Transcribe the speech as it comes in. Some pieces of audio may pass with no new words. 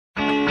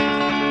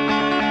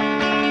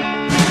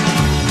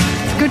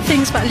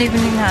things about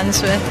living in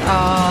Handsworth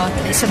are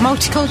it's a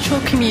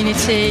multicultural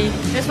community.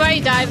 It's very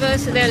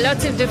diverse. There are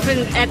lots of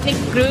different ethnic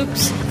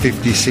groups.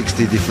 50,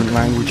 60 different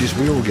languages.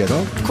 We all get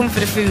on. Come for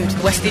the food.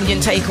 West Indian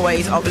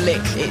takeaways of a lick.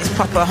 It's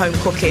proper home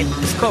cooking.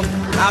 Just come.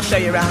 I'll show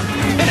you around.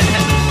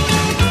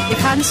 If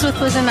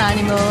Handsworth was an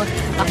animal,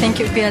 I think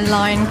it would be a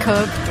lion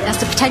cub. It has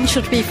the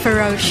potential to be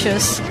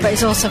ferocious, but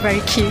it's also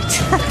very cute.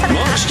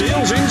 Mark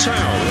Steele's in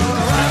town.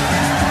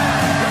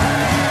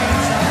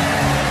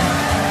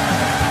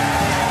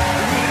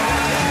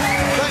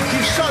 Thank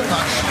you so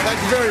much.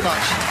 Thank you very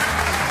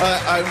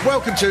much.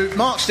 Welcome to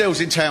Mark Steele's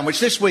in Town, which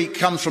this week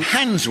comes from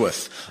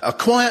Handsworth, a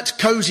quiet,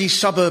 cosy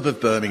suburb of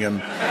Birmingham,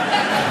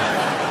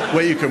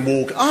 where you can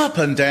walk up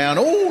and down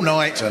all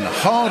night and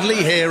hardly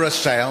hear a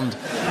sound,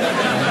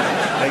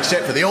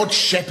 except for the odd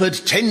shepherd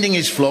tending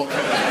his flock.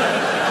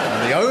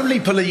 And the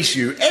only police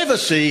you ever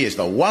see is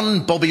the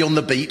one Bobby on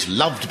the beat,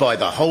 loved by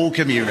the whole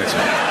community.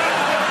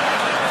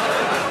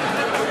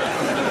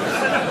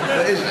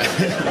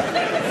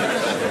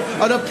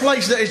 And a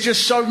place that is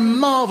just so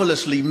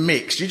marvellously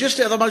mixed. You just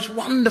hear the most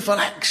wonderful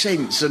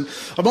accents. And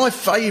my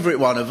favourite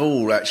one of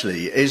all,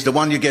 actually, is the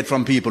one you get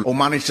from people who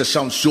manage to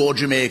sound so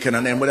Jamaican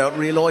and then without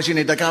realising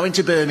it, they're going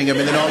to Birmingham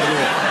and then all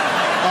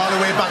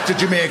the way back to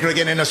Jamaica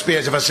again in the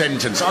space of a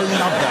sentence. I love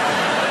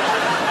that.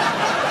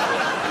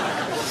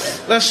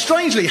 Now,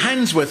 strangely,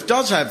 Handsworth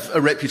does have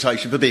a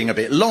reputation for being a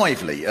bit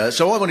lively,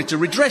 so I wanted to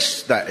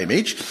redress that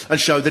image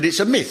and show that it's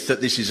a myth that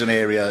this is an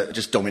area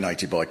just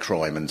dominated by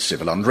crime and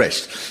civil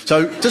unrest.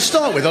 So, to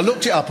start with, I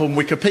looked it up on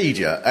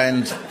Wikipedia,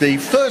 and the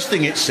first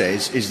thing it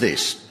says is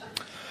this.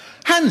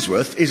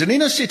 Handsworth is an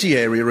inner-city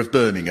area of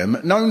Birmingham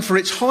known for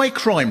its high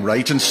crime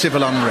rate and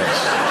civil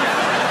unrest.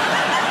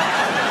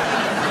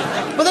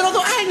 But then I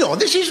thought, hang on,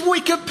 this is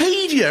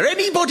Wikipedia.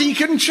 Anybody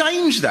can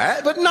change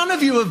that, but none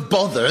of you have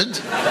bothered.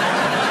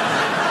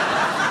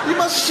 You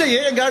must see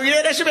it and go,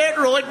 yeah, that's about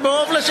right,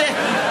 marvellous.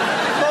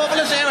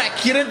 Marvellous how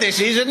accurate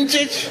this is, isn't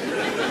it?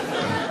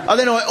 And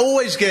then I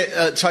always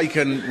get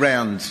taken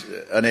round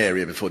an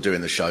area before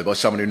doing the show by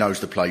someone who knows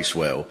the place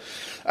well.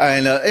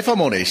 And if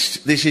I'm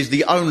honest, this is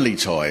the only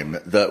time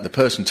that the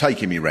person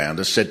taking me round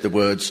has said the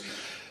words,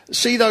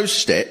 see those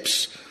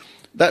steps?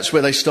 That's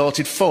where they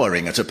started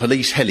firing at a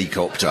police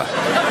helicopter.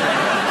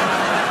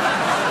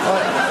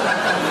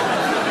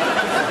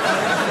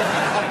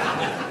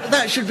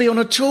 That should be on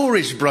a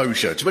tourist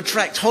brochure to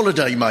attract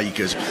holiday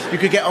makers. You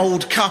could get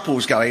old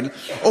couples going,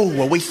 oh,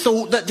 well, we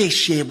thought that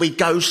this year we'd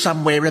go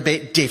somewhere a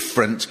bit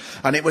different.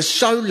 And it was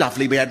so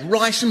lovely. We had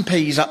rice and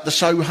peas up the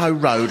Soho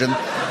Road and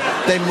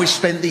then we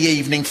spent the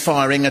evening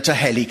firing at a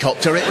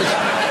helicopter. It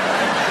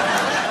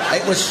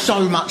was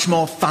so much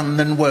more fun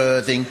than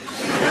Worthing.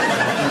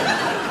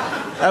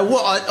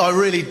 What I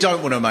really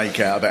don't want to make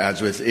out about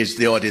Handsworth is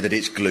the idea that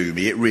it's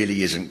gloomy. It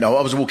really isn't. No,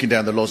 I was walking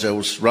down the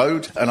Lozells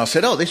Road and I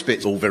said, oh, this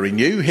bit's all very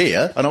new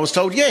here. And I was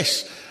told,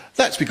 yes,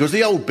 that's because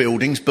the old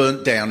buildings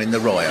burnt down in the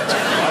riot.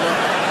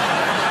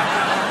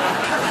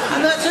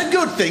 And that's a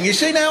good thing. You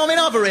see, now, in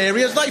other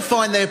areas, they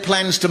find their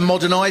plans to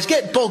modernise,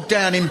 get bogged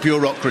down in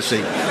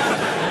bureaucracy.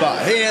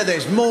 But here,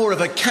 there's more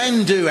of a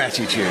can-do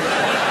attitude.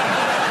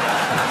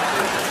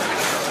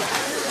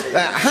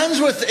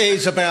 Handsworth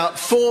is about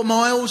 4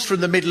 miles from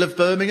the middle of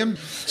Birmingham.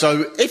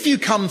 So if you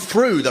come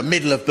through the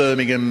middle of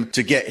Birmingham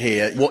to get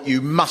here, what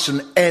you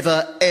mustn't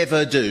ever,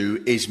 ever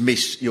do is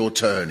miss your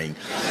turning.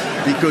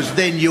 Because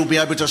then you'll be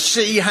able to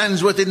see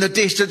Handsworth in the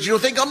distance. You'll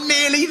think, I'm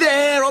nearly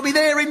there. I'll be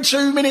there in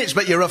 2 minutes.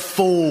 But you're a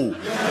fool.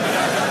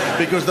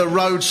 Because the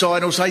road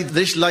sign will say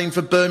this lane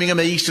for Birmingham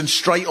East and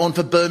straight on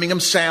for Birmingham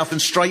South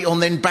and straight on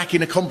then back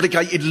in a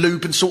complicated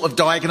loop and sort of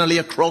diagonally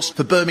across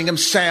for Birmingham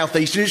South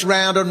East. And it's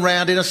round and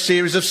round in a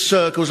series of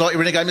circles like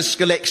you're in a game of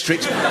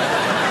Scalextric.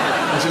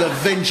 Until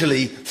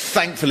eventually,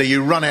 thankfully,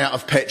 you run out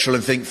of petrol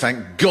and think,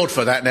 thank God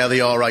for that, now the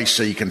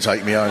RAC can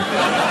take me home.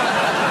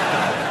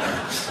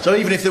 So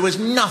even if there was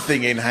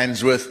nothing in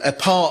Handsworth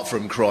apart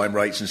from crime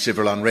rates and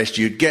civil unrest,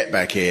 you'd get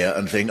back here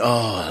and think,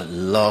 oh, at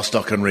last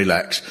I can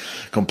relax.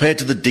 Compared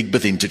to the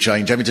Digbeth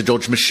interchange, having to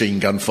dodge machine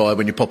gun fire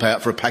when you pop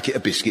out for a packet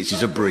of biscuits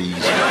is a breeze.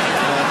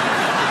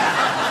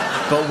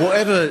 But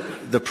whatever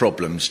the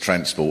problems,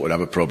 transport and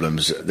other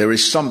problems, there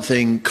is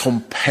something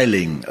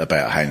compelling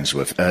about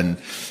Handsworth. And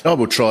I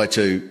will try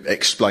to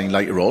explain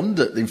later on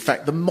that, in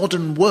fact, the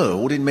modern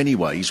world, in many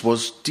ways,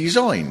 was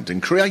designed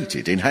and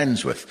created in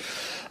Handsworth.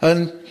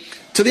 And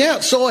to the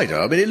outsider,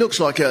 I mean, it looks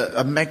like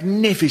a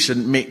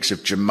magnificent mix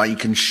of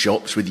Jamaican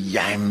shops with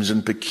yams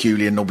and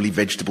peculiar knobbly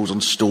vegetables on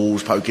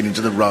stalls poking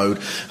into the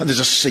road, and there's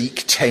a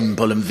Sikh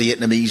temple and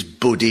Vietnamese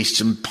Buddhists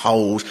and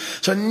Poles.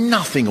 So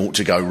nothing ought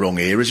to go wrong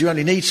here, as you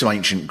only need some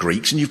ancient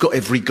Greeks and you've got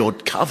every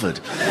god covered.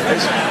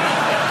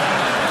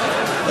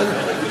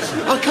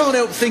 I can't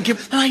help thinking,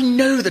 I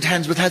know that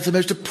Handsworth has the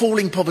most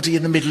appalling poverty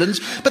in the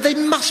Midlands, but they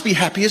must be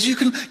happy as you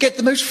can get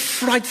the most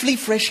frightfully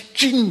fresh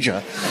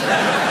ginger.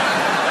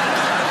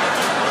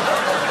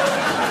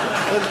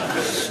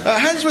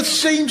 Handsworth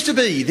seems to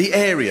be the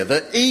area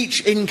that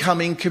each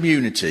incoming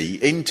community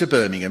into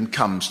Birmingham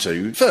comes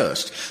to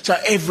first. So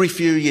every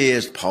few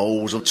years,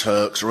 Poles or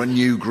Turks or a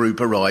new group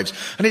arrives,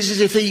 and it's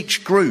as if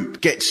each group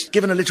gets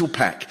given a little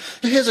pack.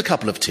 Here's a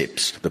couple of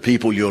tips. The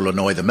people you'll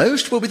annoy the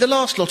most will be the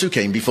last lot who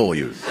came before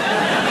you.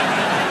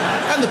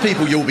 And the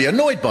people you'll be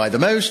annoyed by the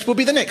most will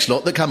be the next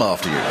lot that come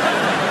after you.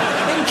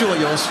 Enjoy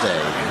your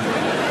stay.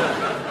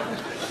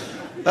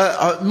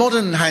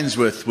 Modern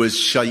Handsworth was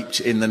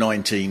shaped in the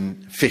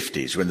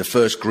 1950s when the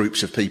first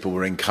groups of people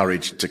were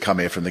encouraged to come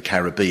here from the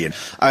Caribbean.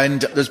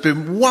 And there's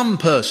been one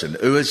person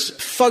who has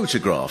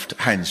photographed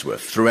Handsworth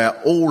throughout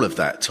all of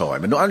that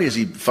time. And not only has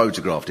he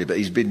photographed it, but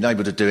he's been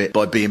able to do it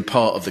by being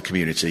part of the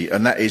community.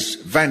 And that is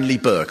Vanley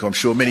Burke, I'm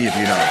sure many of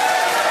you know.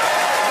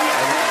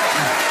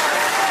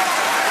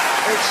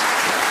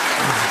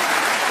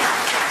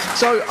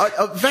 So,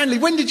 Vanley,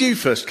 when did you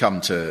first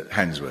come to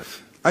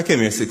Handsworth? I came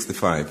here in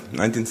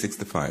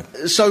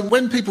 1965. So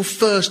when people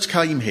first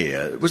came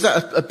here, was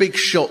that a big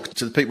shock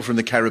to the people from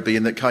the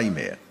Caribbean that came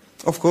here?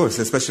 Of course,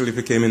 especially if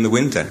you came in the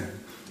winter.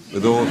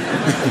 With all,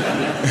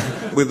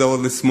 with all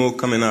the smoke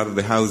coming out of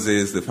the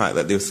houses, the fact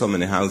that there were so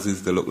many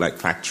houses that looked like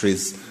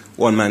factories.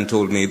 One man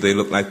told me they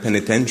looked like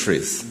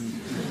penitentiaries.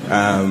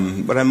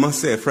 But I must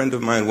say, a friend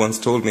of mine once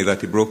told me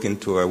that he broke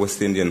into a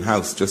West Indian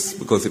house just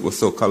because it was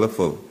so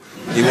colourful.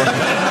 He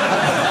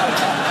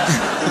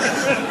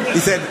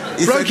said...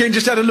 Broke in,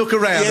 just had a look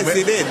around. Yes,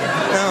 he did.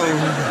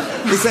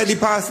 No, he said he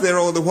passed there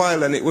all the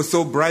while and it was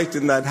so bright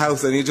in that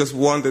house and he just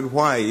wondered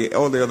why.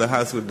 All the other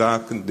houses were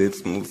dark and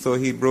dismal. So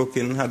he broke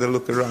in, had a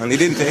look around. He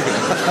didn't take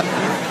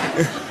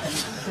it.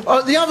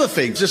 The other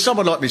thing, just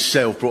someone like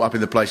myself brought up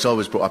in the place I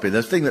was brought up in,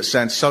 the thing that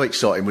sounds so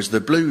exciting was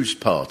the blues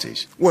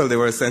parties. Well, they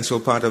were an essential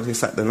part of his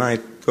Saturday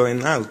night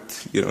going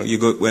out. You know,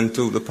 you went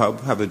to the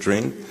pub, have a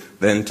drink,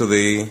 then to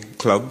the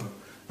club,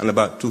 and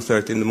about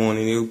 2:30 in the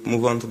morning you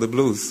move on to the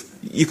blues.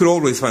 You could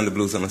always find the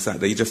blues on a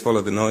Saturday, you just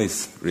follow the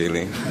noise,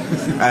 really.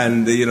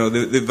 And, you know,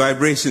 the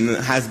vibration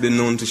has been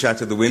known to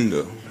shatter the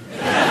window.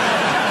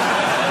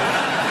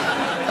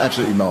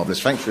 Absolutely marvellous.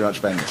 Thanks very much,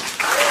 Ben.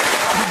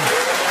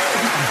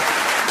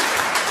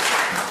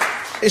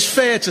 It's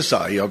fair to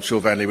say, I'm sure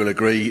Vanley will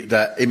agree,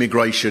 that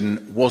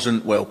immigration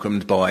wasn't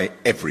welcomed by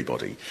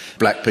everybody.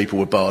 Black people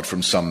were barred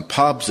from some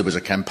pubs, there was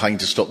a campaign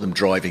to stop them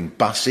driving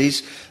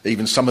buses,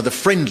 even some of the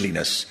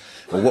friendliness,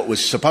 or what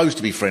was supposed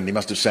to be friendly,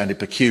 must have sounded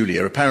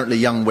peculiar. Apparently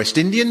young West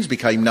Indians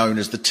became known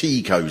as the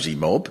tea cosy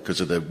mob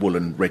because of the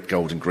woolen red,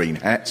 gold and green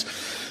hats.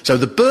 So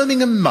the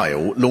Birmingham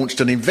Mail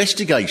launched an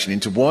investigation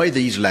into why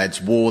these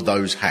lads wore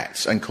those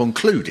hats and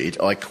concluded,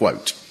 I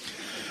quote,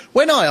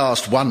 "When I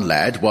asked one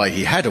lad why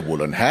he had a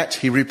woolen hat,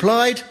 he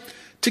replied,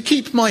 'To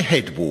keep my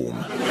head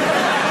warm.'"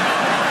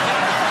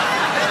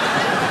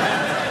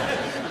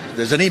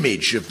 There's an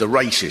image of the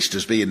racist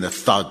as being the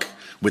thug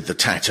with the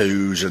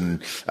tattoos and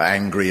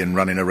angry and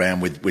running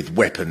around with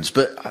weapons,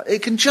 but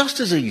it can just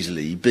as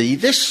easily be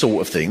this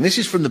sort of thing. This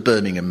is from the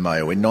Birmingham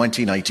Mail in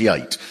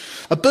 1988.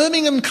 A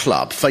Birmingham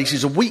club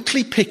faces a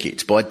weekly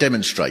picket by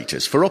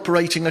demonstrators for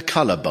operating a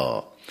colour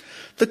bar.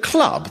 The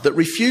club that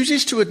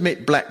refuses to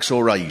admit blacks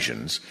or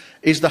Asians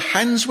is the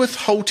Handsworth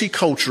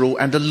Horticultural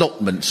and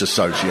Allotments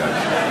Association.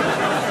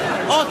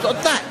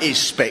 That is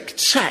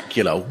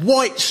spectacular.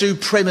 White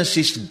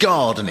supremacist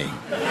gardening.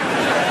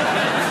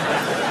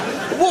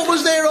 What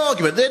was their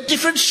argument? Their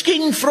different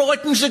skin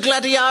frightens the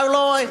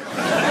gladioli?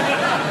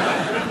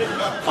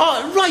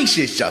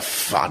 Racists are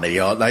funny,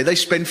 aren't they? They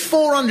spend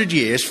 400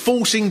 years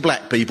forcing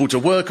black people to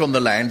work on the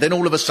land, then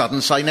all of a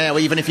sudden say, now,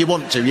 even if you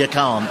want to, you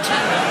can't.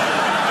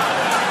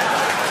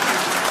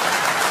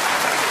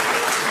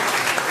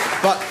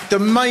 But the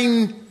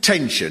main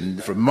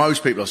tension from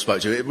most people I've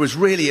spoken to, it was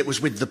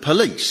with the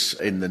police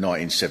in the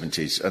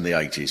 1970s and the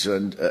 80s.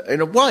 And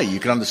in a way, you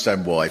can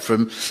understand why.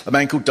 From a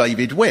man called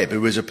David Webb,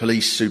 who was a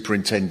police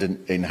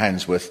superintendent in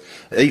Handsworth,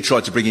 he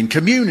tried to bring in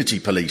community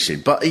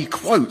policing, but he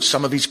quotes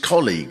some of his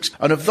colleagues.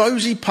 And of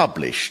those he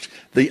published,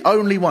 the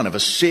only one of a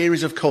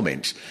series of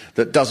comments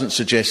that doesn't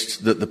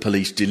suggest that the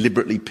police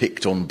deliberately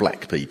picked on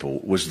black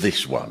people was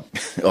this one.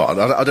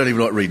 I don't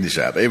even like reading this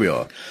out, but here we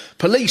are.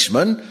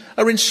 "Policemen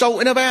are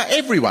insulting about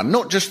everyone,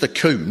 not just the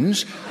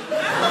coons.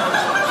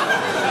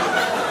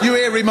 You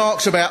hear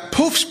remarks about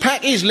puffs,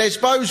 packies,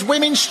 lesbos,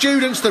 women,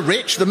 students, the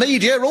rich, the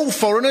media, all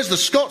foreigners, the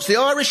Scots, the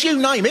Irish, you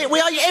name it, we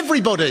hate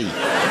everybody."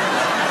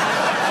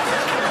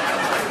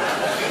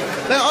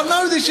 Now, I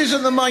know this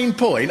isn't the main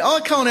point.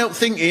 I can't help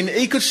thinking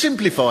he could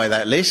simplify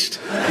that list.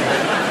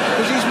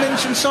 Because he's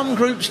mentioned some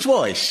groups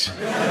twice.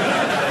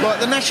 Like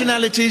the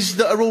nationalities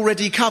that are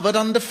already covered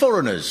under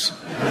foreigners.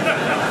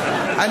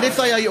 And if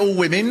they hate all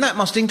women, that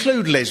must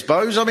include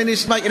lesbos. I mean,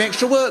 he's making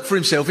extra work for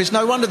himself. It's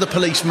no wonder the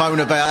police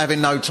moan about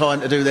having no time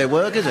to do their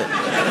work, is it?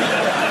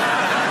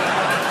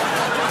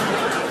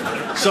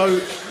 So,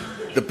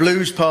 the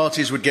blues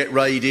parties would get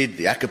raided,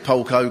 the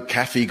Acapulco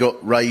Cafe got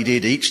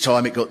raided, each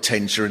time it got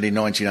tenser, and in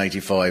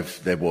 1985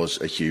 there was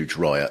a huge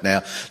riot.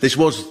 Now, this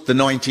was the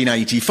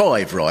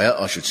 1985 riot,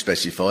 I should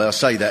specify. I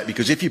say that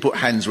because if you put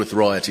Handsworth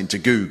riot into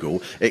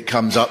Google, it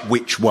comes up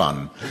which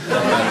one.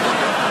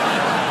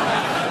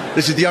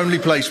 This is the only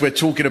place where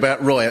talking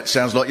about riots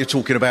sounds like you're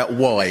talking about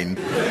wine.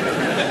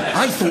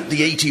 I thought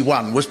the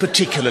 81 was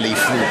particularly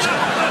fruity.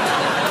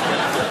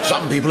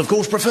 Some people, of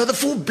course, prefer the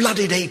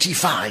full-blooded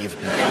 85.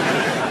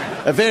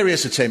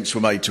 Various attempts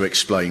were made to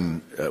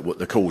explain what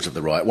the cause of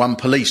the riot. One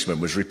policeman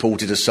was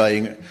reported as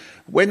saying,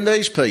 "When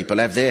these people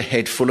have their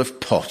head full of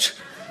pot,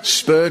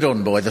 spurred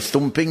on by the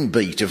thumping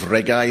beat of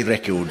reggae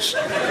records,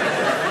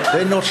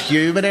 they're not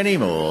human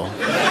anymore."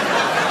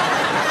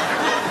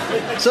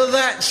 So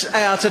that's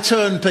how to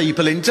turn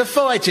people into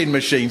fighting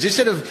machines.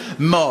 Instead of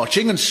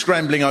marching and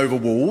scrambling over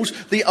walls,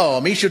 the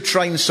army should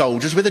train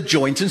soldiers with a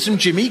joint and some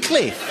Jimmy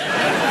Cliff.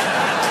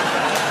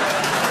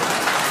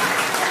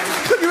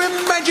 Could you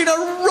imagine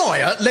a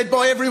riot led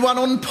by everyone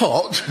on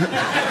pot?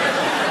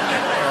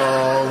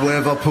 Oh, where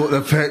have I put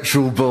the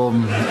petrol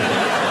bomb?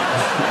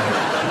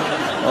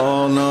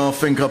 Oh no, I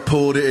think I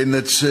poured it in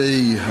the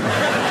tea.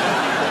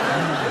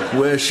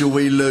 Where shall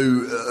we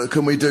loot?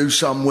 Can we do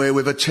somewhere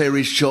with a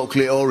Terry's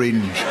chocolate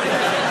orange?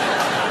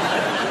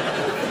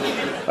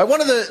 One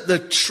of the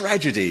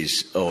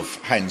tragedies of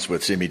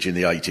Handsworth's image in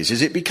the 80s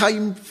is it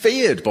became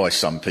feared by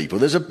some people.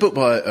 There's a book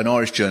by an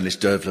Irish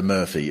journalist, Dervla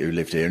Murphy, who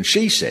lived here, and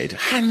she said,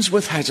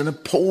 "Handsworth has an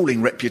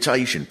appalling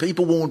reputation.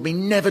 People warned me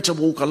never to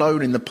walk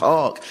alone in the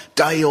park,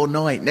 day or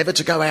night, never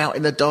to go out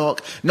in the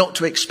dark, not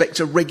to expect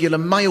a regular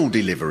mail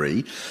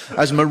delivery,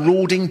 as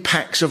marauding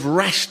packs of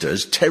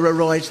Rastas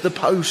terrorised the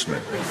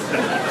postman."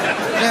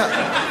 Now,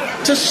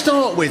 to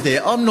start with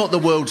here, I'm not the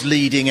world's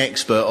leading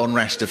expert on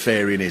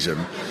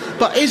Rastafarianism,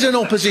 but is an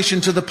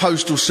opposition to the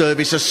postal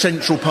service a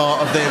central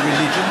part of their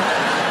religion?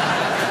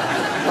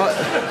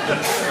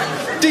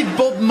 Did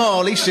Bob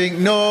Marley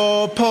sing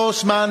 "No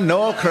postman,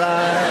 no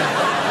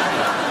cry"?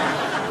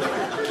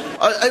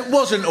 It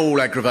wasn't all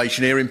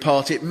aggravation here, in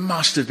part. It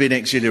must have been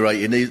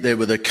exhilarating. There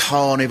were the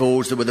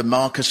carnivals, there were the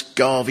Marcus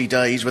Garvey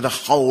days where the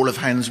whole of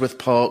Handsworth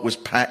Park was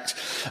packed,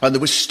 and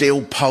there was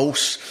Steel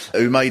Pulse,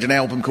 who made an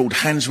album called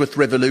Handsworth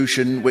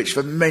Revolution, which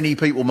for many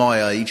people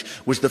my age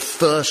was the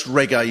first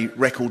reggae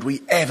record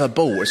we ever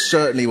bought. It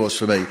certainly was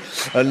for me.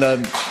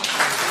 And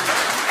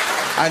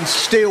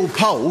Steel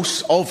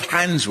Pulse of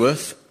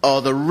Handsworth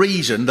are the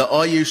reason that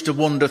I used to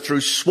wander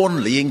through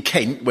Swanley in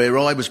Kent, where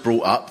I was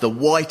brought up, the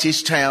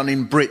whitest town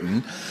in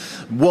Britain,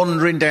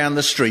 wandering down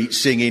the street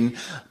singing,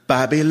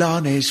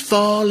 "Babylon is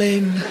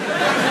falling."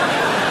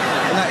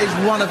 And that is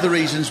one of the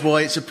reasons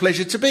why it's a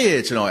pleasure to be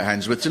here tonight,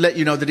 Handsworth, to let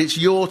you know that it's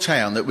your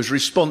town that was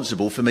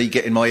responsible for me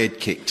getting my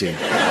head kicked in.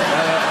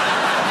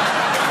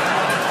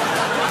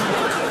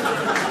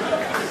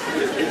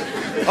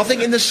 I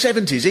think in the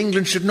 70s,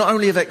 England should not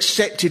only have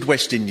accepted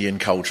West Indian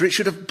culture, it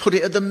should have put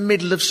it at the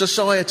middle of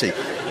society.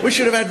 We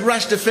should have had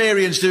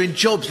Rastafarians doing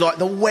jobs like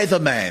the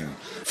weatherman.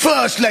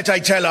 "First let I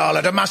tell all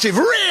of the massive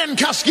rain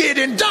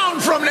cascading down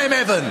from them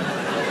heaven,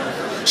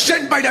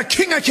 sent by the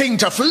King of King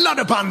to flood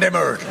upon them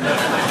earth.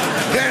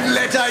 Then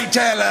let I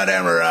tell of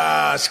them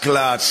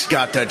rascals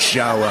scattered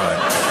shower.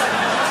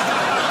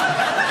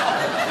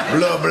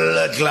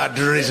 Blood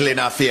drizzling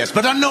our face,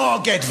 but I no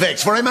get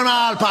vexed, for him and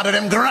all part of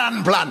them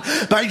grand plan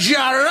by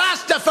Jah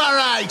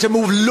Rastafari to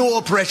move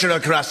low pressure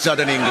across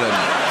southern England.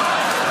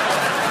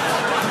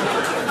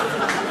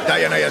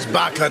 Diana is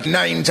back at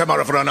 9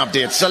 tomorrow for an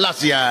update.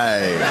 Selassie.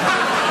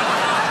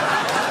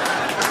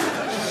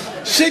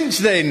 Since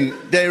then,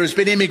 there has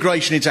been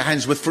immigration into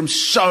Handsworth from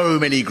so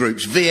many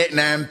groups.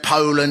 Vietnam,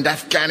 Poland,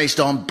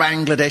 Afghanistan,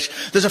 Bangladesh.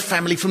 There's a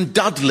family from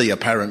Dudley,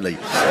 apparently.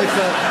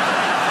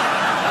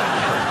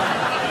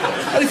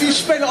 And if you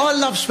I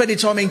love spending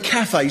time in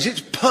cafes.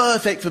 It's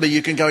perfect for me.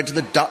 You can go into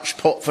the Dutch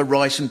Pot for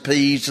rice and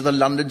peas, to the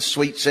London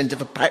Sweet Centre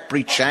for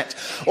papri chat,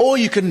 or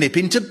you can nip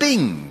into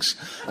Bing's,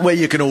 where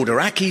you can order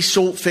ackee,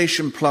 saltfish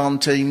and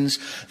plantains,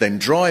 then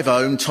drive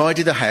home,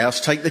 tidy the house,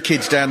 take the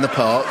kids down the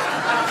park,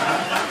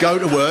 go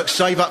to work,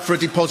 save up for a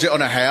deposit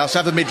on a house,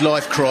 have a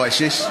midlife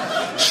crisis,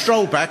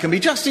 stroll back and be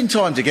just in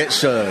time to get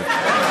served.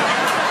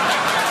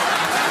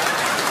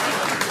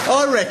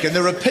 I reckon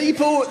there are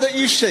people that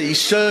you see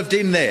served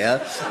in there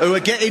who are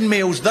getting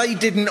meals they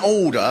didn't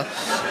order.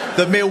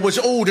 The meal was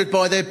ordered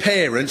by their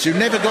parents who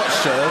never got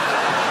served.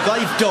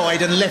 They've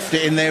died and left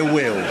it in their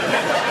will.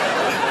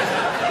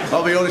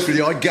 I'll be honest with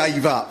you, I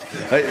gave up.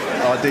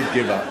 I did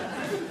give up.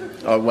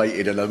 I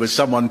waited and there was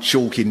someone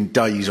chalking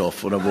days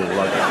off on a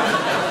wall.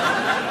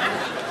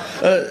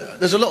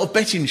 There's a lot of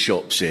betting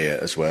shops here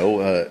as well.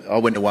 I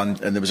went to one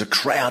and there was a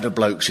crowd of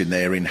blokes in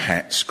there in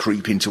hats,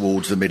 creeping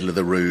towards the middle of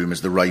the room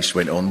as the race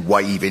went on,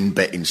 waving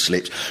betting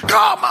slips.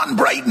 "Come on,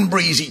 Brayton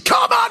Breezy,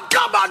 come on,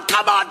 come on,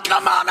 come on,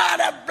 come on.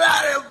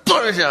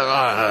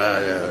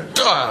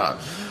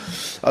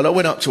 And I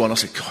went up to one, I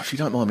said, "God, if you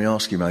don't mind me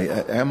asking, mate,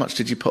 how much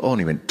did you put on?"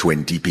 He went,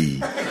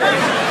 20p.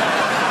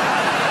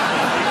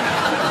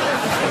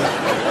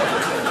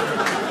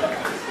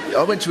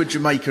 I went to a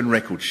Jamaican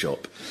record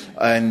shop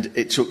and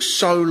it took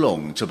so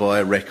long to buy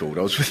a record.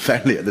 I was with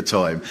family at the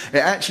time. It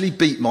actually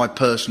beat my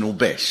personal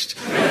best.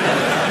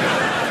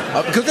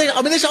 Because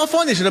I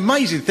find this an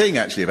amazing thing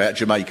actually about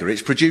Jamaica.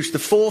 It's produced the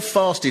 4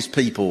 fastest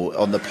people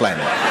on the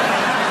planet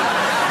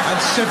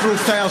and several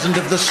thousand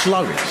of the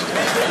slowest.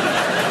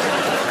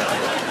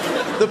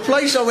 The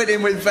place I went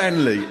in with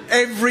Vanley,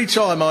 every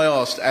time I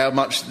asked how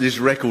much this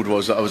record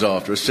was that I was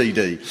after, a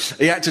CD,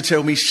 he had to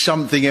tell me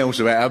something else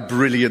about how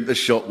brilliant the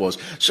shot was.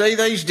 See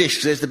these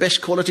discs, there's the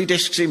best quality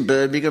discs in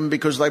Birmingham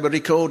because they were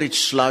recorded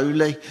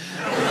slowly.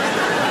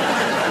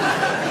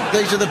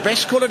 These are the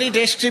best quality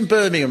discs in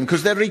Birmingham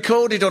because they're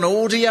recorded on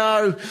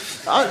audio.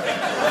 What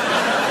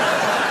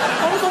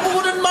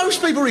did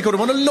most people record them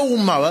on? A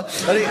lawnmower?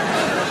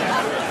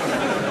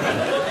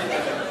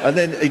 And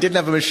then he didn't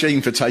have a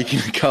machine for taking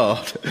a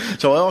card.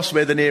 So I asked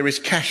where the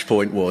nearest cash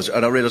point was,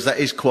 and I realised that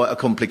is quite a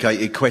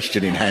complicated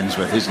question in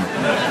Handsworth, isn't it?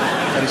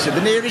 And he said,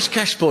 the nearest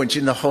cash point's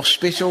in the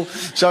hospital.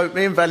 So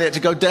me and Valley had to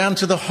go down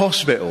to the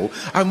hospital,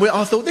 and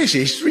I thought, this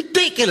is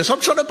ridiculous.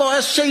 I'm trying to buy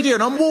a CD,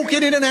 and I'm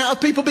walking in and out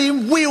of people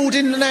being wheeled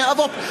in and out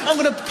of... I'm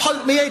going to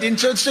poke my head in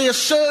to see a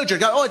surgeon.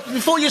 Go, oh,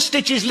 before you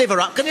stitch his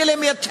liver up, can you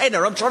lend me a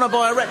tenner? I'm trying to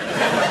buy a record.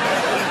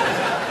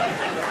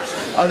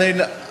 And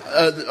then...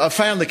 I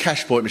found the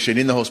cash point machine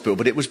in the hospital,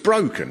 but it was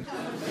broken.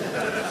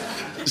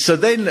 So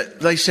then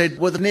they said,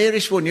 well, the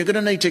nearest one, you're going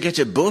to need to get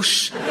a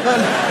bus.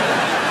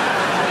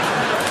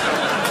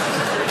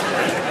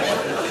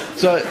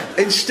 So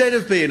instead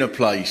of being a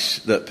place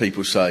that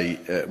people say,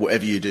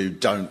 whatever you do,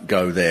 don't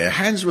go there,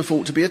 Handsworth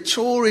ought to be a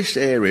tourist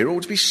area,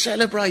 ought to be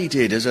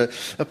celebrated as a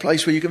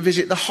place where you can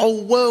visit the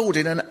whole world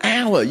in an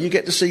hour. You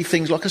get to see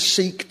things like a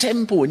Sikh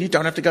temple, and you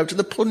don't have to go to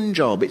the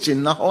Punjab, it's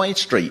in the high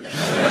street.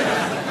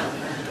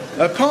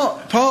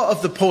 Part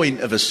of the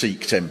point of a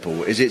Sikh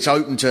temple is it's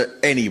open to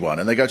anyone,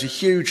 and they go to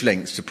huge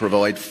lengths to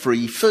provide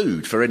free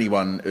food for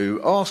anyone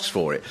who asks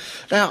for it.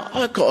 Now,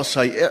 I've got to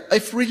say,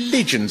 if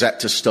religions had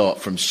to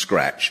start from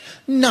scratch,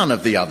 none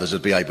of the others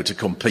would be able to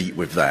compete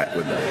with that,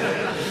 would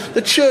they?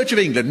 The Church of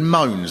England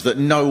moans that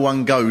no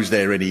one goes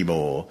there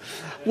anymore.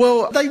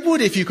 Well, they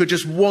would if you could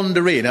just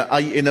wander in at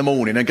 8 in the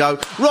morning and go,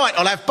 right,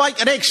 I'll have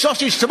bacon, egg,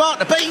 sausage,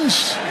 tomato,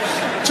 beans,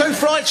 2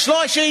 fried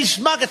slices,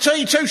 mug of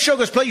tea, 2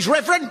 sugars, please,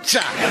 Reverend. So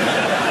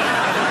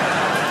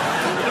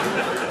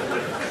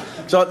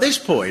at this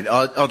point,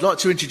 I'd like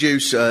to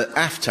introduce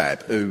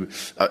Aftab, who,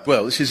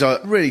 this is a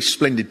really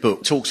splendid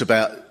book, talks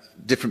about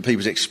different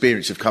people's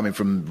experience of coming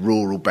from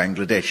rural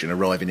Bangladesh and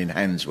arriving in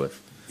Handsworth.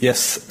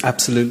 Yes,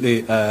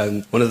 absolutely.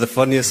 One of the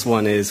funniest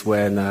one is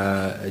when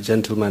a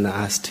gentleman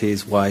asked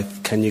his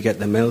wife, can you get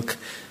the milk?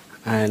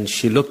 And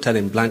she looked at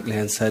him blankly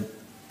and said,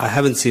 I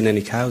haven't seen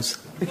any cows.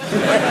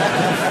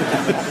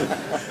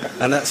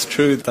 And that's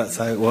true, that's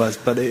how it was.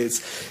 But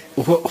it's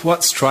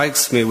what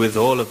strikes me with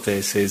all of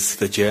this is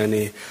the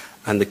journey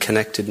and the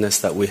connectedness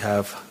that we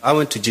have. I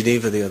went to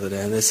Geneva the other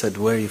day and they said,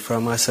 where are you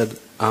from? I said,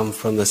 I'm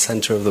from the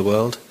centre of the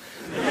world.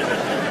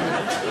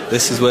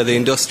 This is where the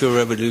Industrial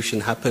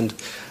Revolution happened.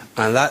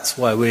 And that's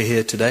why we're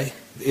here today.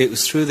 It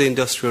was through the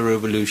Industrial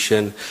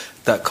Revolution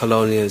that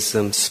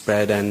colonialism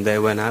spread, and they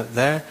went out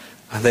there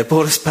and they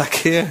brought us back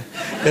here.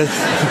 You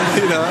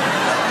know.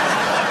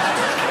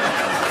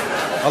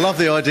 I love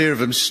the idea of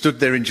them stood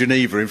there in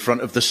Geneva in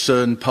front of the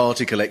CERN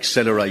particle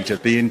accelerator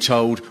being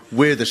told,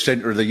 we're the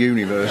centre of the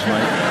universe,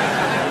 mate.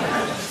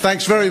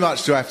 Thanks very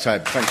much to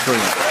Aftab. Thanks very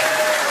much.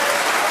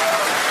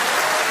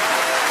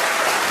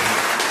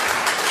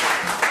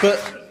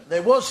 But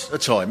there was a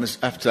time, as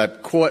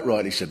Aftab quite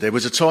rightly said, there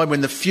was a time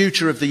when the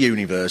future of the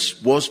universe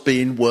was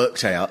being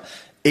worked out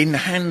in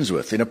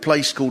Handsworth, in a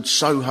place called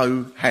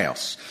Soho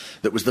House,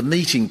 that was the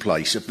meeting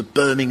place of the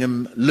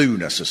Birmingham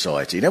Lunar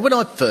Society. Now, when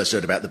I first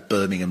heard about the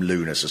Birmingham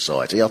Lunar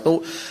Society, I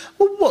thought,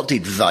 well, what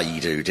did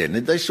they do,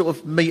 didn't they? Sort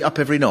of meet up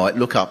every night,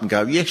 look up and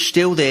go, yes,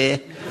 still there.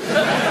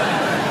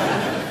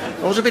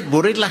 I was a bit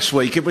worried last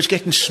week, it was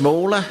getting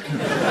smaller.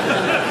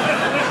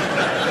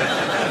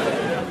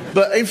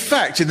 But in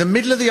fact, in the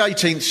middle of the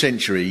 18th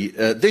century,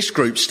 this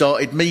group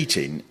started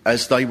meeting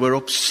as they were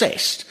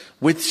obsessed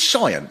with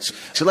science.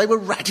 So they were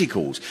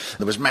radicals.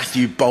 There was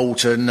Matthew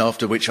Bolton,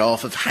 after which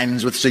half of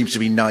Handsworth seems to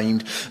be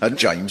named, and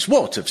James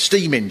Watt of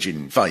steam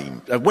engine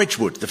fame,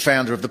 Wedgwood, the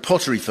founder of the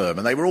pottery firm,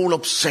 and they were all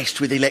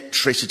obsessed with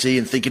electricity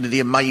and thinking of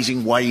the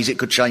amazing ways it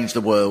could change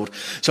the world.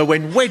 So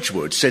when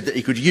Wedgwood said that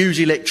he could use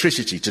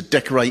electricity to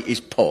decorate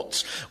his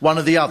pots, one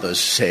of the others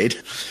said,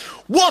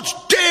 "What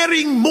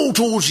daring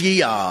mortals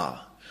ye are!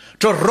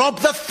 To rob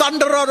the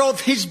thunderer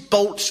of his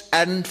bolts,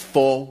 and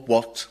for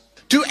what?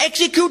 To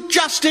execute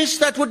justice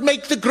that would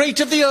make the great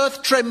of the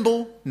earth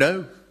tremble?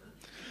 No.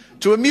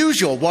 To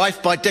amuse your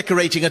wife by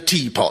decorating a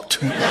teapot."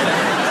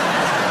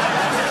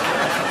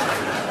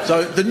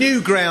 So the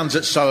new grounds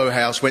at Soho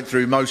House went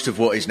through most of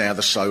what is now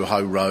the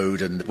Soho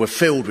Road and were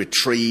filled with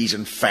trees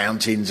and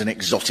fountains and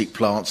exotic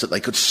plants that they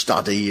could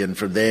study, and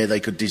from there they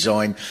could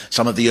design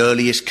some of the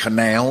earliest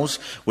canals,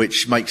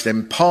 which makes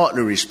them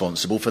partly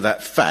responsible for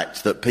that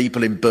fact that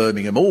people in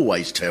Birmingham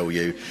always tell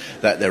you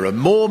that there are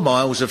more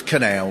miles of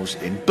canals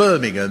in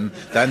Birmingham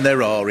than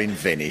there are in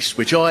Venice,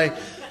 which I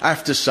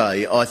have to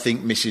say I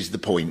think misses the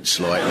point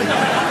slightly.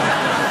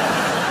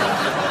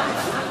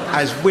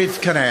 As with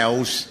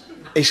canals,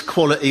 it's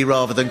quality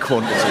rather than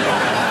quantity.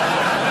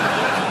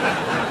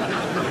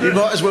 You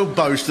might as well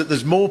boast that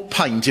there's more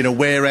paint in a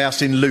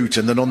warehouse in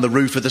Luton than on the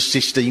roof of the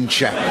Sistine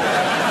Chapel.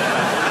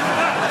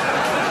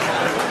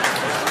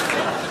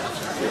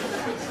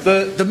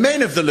 The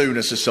men of the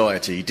Lunar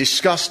Society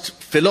discussed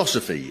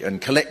philosophy and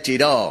collected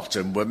art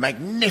and were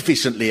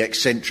magnificently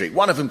eccentric.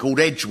 One of them, called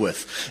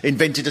Edgeworth,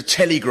 invented a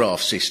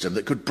telegraph system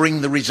that could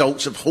bring the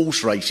results of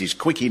horse races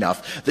quick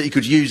enough that he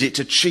could use it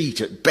to cheat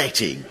at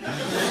betting.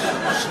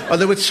 And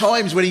there were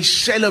times when he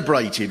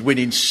celebrated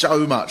winning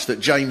so much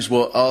that James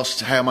Watt asked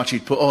how much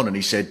he'd put on, and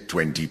he said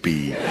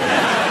 20p.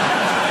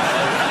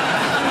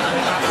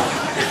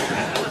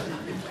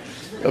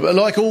 But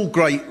like all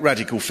great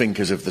radical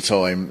thinkers of the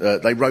time,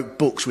 they wrote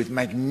books with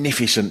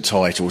magnificent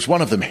titles.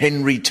 One of them,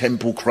 Henry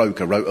Temple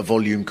Croker, wrote a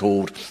volume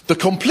called The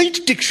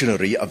Complete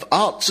Dictionary of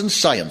Arts and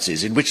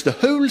Sciences, in which the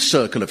whole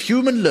circle of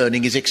human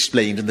learning is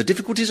explained and the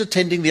difficulties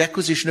attending the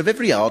acquisition of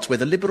every art,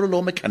 whether liberal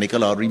or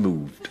mechanical, are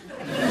removed.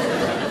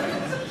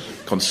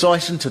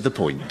 Concise and to the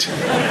point.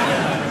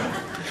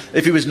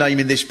 If he was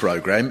naming this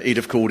programme, he'd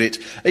have called it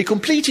A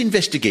Complete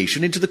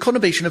Investigation into the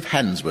Conurbation of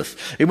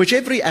Handsworth, in which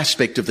every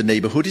aspect of the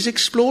neighbourhood is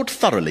explored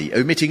thoroughly,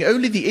 omitting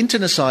only the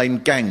internecine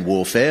gang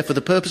warfare for the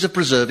purpose of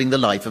preserving the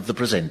life of the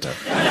presenter.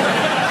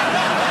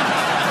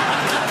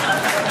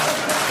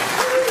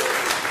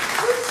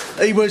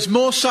 He was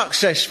more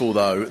successful,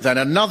 though, than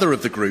another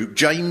of the group,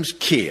 James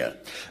Keir,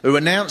 who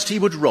announced he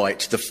would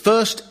write the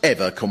first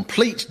ever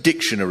complete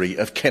dictionary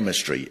of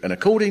chemistry. And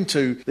according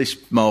to this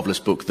marvellous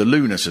book, The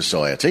Lunar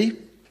Society,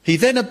 he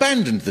then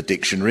abandoned the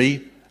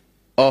dictionary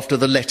after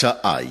the letter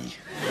A.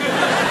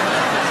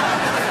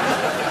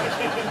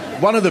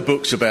 One of the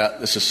books about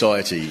the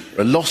Society,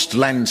 A Lost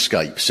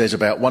Landscape, says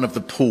about one of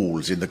the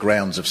pools in the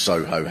grounds of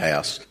Soho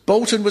House.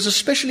 Bolton was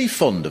especially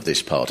fond of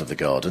this part of the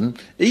garden,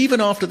 even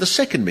after the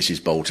second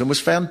Mrs. Bolton was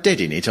found dead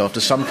in it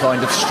after some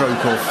kind of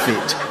stroke or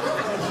fit.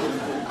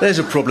 There's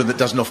a problem that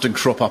doesn't often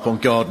crop up on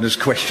gardeners'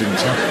 questions.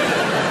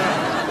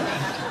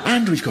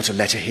 And we've got a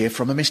letter here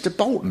from a Mr.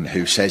 Bolton,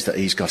 who says that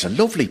he's got a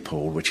lovely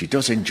pool, which he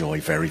does enjoy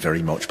very,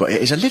 very much, but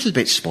it is a little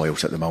bit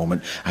spoilt at the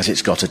moment, as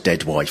it's got a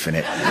dead wife in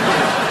it.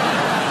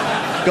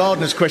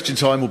 Gardener's Question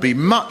Time will be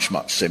much,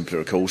 much simpler,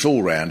 of course,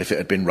 all round, if it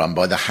had been run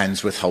by the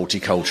Handsworth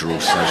Horticultural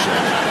Association.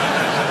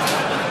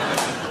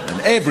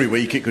 And every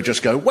week it could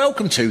just go,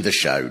 welcome to the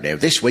show. Now,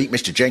 this week,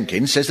 Mr.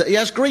 Jenkins says that he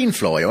has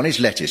greenfly on his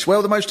lettuce.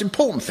 Well, the most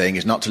important thing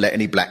is not to let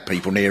any black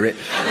people near it.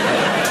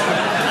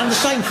 And the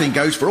same thing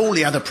goes for all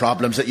the other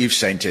problems that you've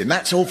sent in.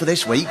 That's all for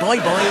this week.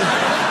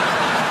 Bye-bye.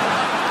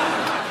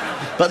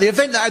 But the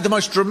event that had the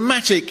most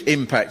dramatic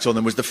impact on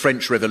them was the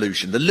French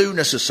Revolution. The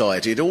Lunar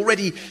Society had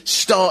already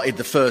started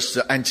the first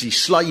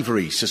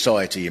anti-slavery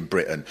society in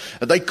Britain.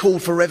 And they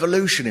called for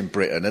revolution in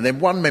Britain. And then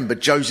one member,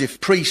 Joseph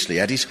Priestley,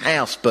 had his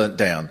house burnt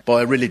down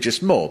by a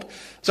religious mob.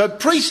 So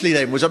Priestley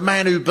then was a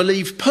man who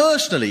believed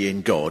personally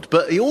in God,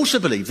 but he also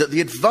believed that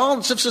the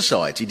advance of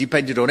society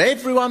depended on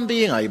everyone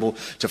being able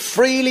to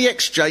freely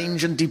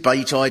exchange and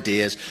debate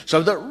ideas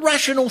so that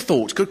rational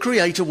thought could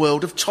create a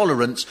world of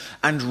tolerance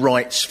and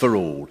rights for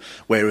all,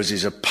 whereas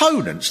his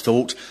opponents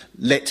thought,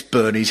 let's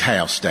burn his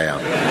house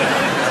down.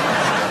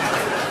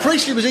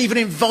 Priestley was even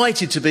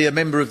invited to be a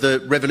member of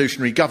the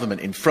revolutionary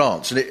government in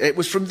France, and it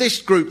was from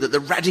this group that the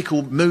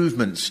radical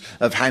movements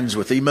of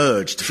Handsworth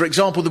emerged. For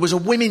example, there was a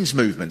women's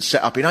movement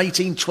set up in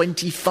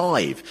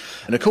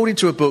 1825, and according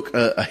to a book,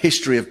 A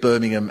History of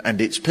Birmingham and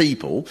Its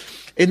People,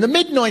 in the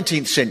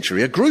mid-19th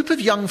century, a group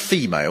of young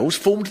females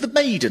formed the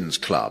Maidens'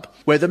 Club,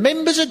 where the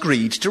members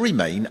agreed to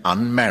remain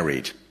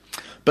unmarried.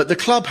 But the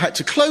club had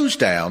to close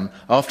down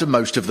after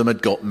most of them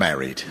had got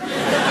married.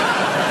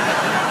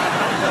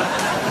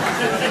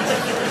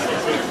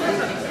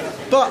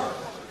 But,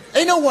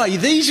 in a way,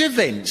 these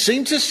events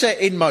seem to set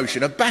in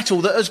motion a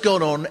battle that has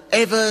gone on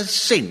ever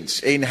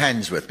since in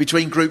Handsworth,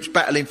 between groups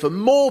battling for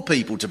more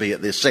people to be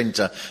at the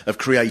centre of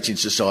creating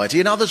society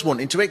and others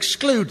wanting to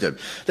exclude them.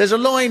 There's a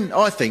line,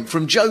 I think,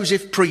 from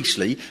Joseph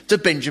Priestley to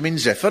Benjamin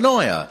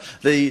Zephaniah,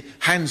 the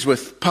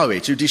Handsworth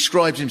poet, who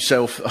describes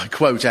himself, I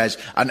quote, as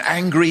an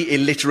angry,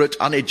 illiterate,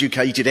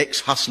 uneducated,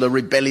 ex-hustler,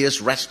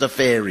 rebellious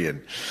Rastafarian.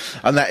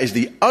 And that is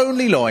the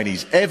only line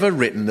he's ever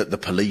written that the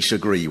police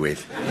agree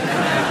with.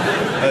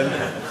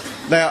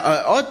 Now,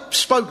 I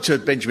spoke to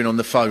Benjamin on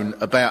the phone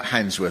about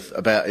Handsworth,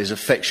 about his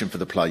affection for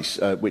the place,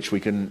 which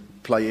we can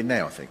play in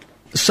now, I think.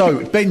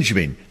 So,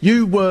 Benjamin,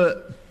 you were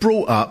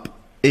brought up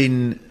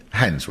in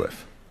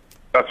Handsworth.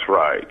 That's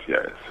right,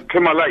 yes.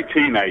 To my late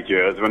teenage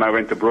years, when I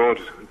went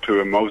abroad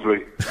to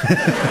Moseley.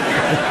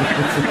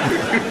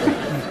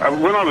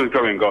 When I was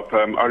growing up,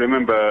 I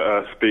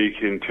remember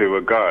speaking to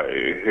a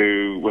guy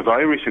who was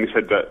Irish, and he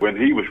said that when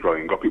he was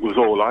growing up, it was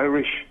all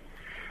Irish.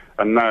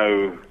 And now,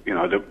 you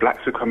know, the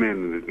blacks are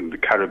coming, and the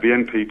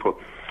Caribbean people,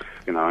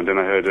 you know, and then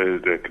I heard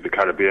the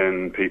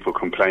Caribbean people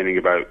complaining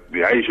about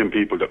the Asian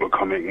people that were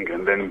coming,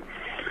 and then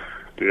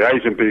the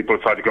Asian people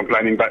started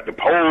complaining about the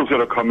Poles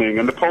that are coming,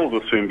 and the Poles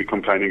will soon be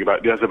complaining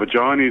about the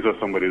Azerbaijanis or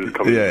somebody that's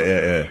coming.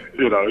 Yeah.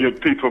 You know, you have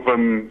people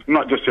from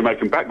not just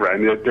Jamaican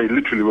background, they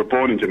literally were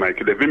born in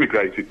Jamaica, they've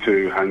immigrated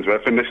to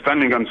Handsworth, and they're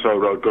standing on Soho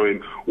Road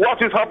going,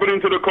 what is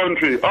happening to the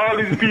country? All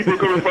these people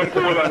coming from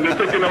Poland, they're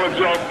taking our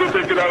jobs, they're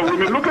taking our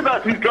women. Look at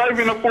that, he's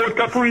driving a Ford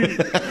Capri.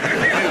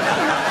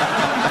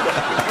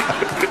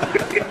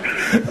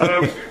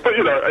 But,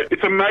 you know,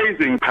 it's a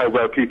amazing how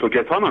well people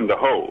get on the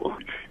whole.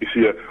 You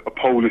see a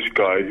Polish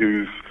guy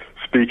who's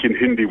speaking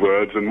Hindi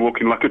words and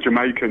walking like a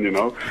Jamaican, you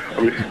know.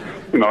 I mean,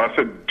 you know, I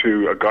said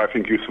to a guy, I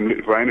think he was from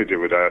Lithuania the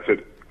other day, I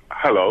said,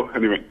 hello,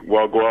 and he went,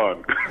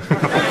 Wagwan.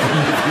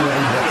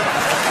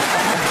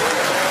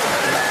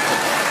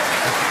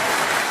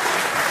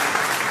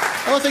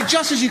 I think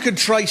just as you can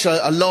trace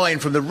a line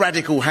from the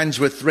radical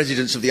Handsworth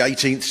residents of the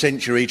 18th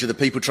century to the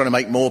people trying to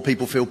make more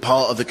people feel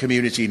part of the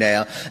community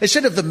now,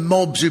 instead of the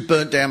mobs who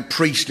burnt down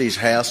Priestley's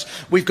house,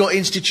 we've got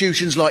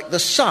institutions like The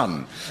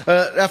Sun.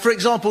 Now, for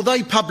example,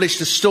 they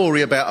published a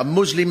story about a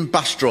Muslim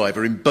bus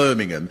driver in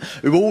Birmingham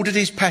who ordered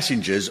his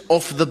passengers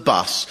off the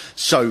bus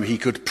so he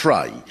could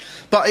pray.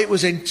 But it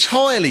was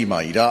entirely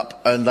made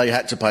up and they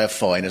had to pay a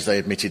fine as they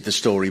admitted the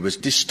story was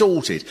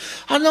distorted.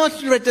 And I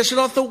read this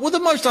and I thought, well, the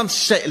most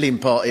unsettling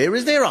part here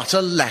is their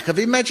utter lack of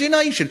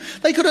imagination.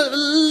 They could have at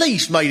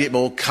least made it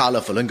more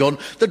colourful and gone,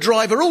 the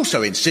driver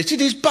also insisted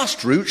his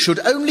bus route should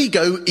only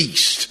go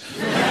east.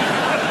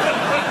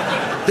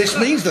 This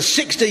means the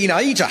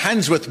 16A to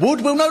Handsworth Wood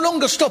will no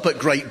longer stop at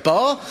Great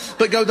Bar,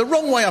 but go the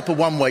wrong way up a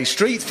one-way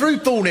street, through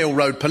Thornhill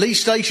Road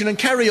Police Station and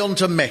carry on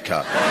to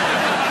Mecca.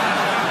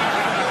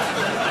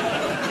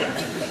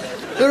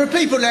 There are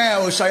people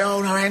now who say,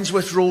 oh no,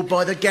 Handsworth's ruled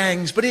by the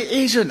gangs, but it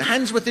isn't.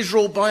 Handsworth is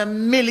ruled by a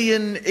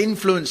million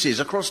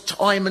influences across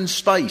time and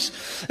space.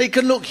 It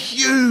can look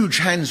huge,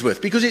 Handsworth,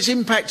 because its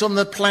impact on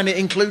the planet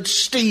includes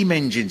steam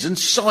engines and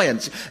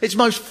science. Its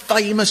most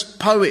famous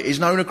poet is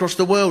known across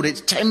the world.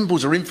 Its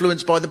temples are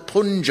influenced by the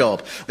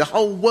Punjab. The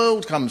whole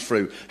world comes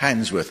through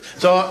Handsworth.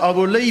 So I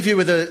will leave you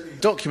with a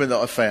document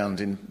that I found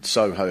in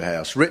Soho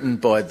House, written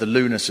by the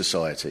Lunar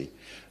Society,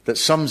 that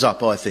sums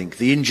up, I think,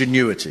 the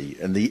ingenuity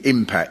and the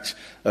impact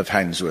of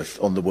Handsworth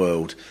on the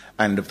world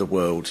and of the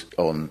world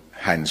on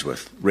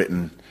Handsworth,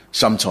 written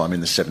sometime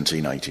in the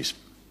 1780s.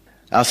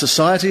 Our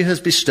society has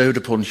bestowed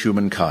upon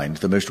humankind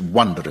the most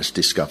wondrous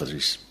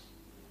discoveries.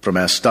 From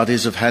our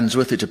studies of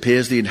Handsworth, it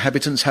appears the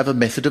inhabitants have a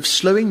method of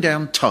slowing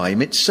down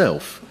time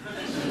itself,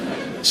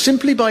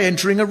 simply by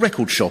entering a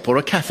record shop or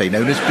a cafe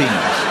known as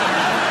Bing's.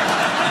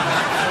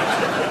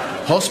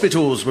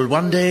 Hospitals will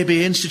one day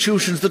be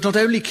institutions that not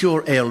only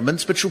cure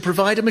ailments, but shall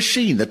provide a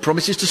machine that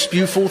promises to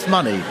spew forth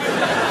money.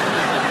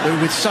 Though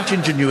with such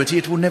ingenuity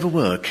it will never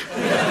work.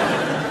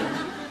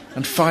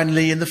 And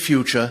finally, in the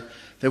future,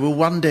 there will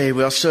one day,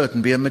 we are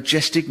certain, be a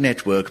majestic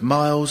network,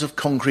 miles of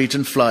concrete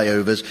and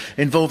flyovers,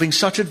 involving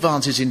such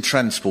advances in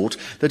transport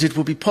that it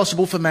will be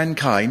possible for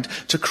mankind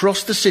to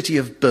cross the city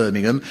of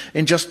Birmingham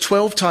in just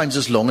 12 times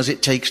as long as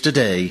it takes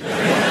today.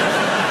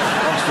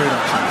 Thanks very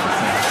much.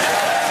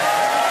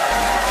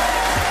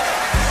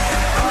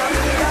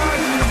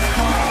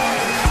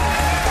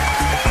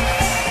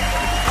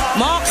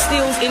 Mark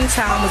Steele's In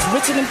Town was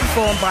written and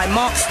performed by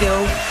Mark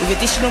Steele with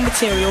additional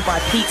material by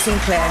Pete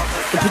Sinclair.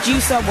 The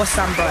producer was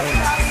Sam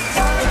Bryant.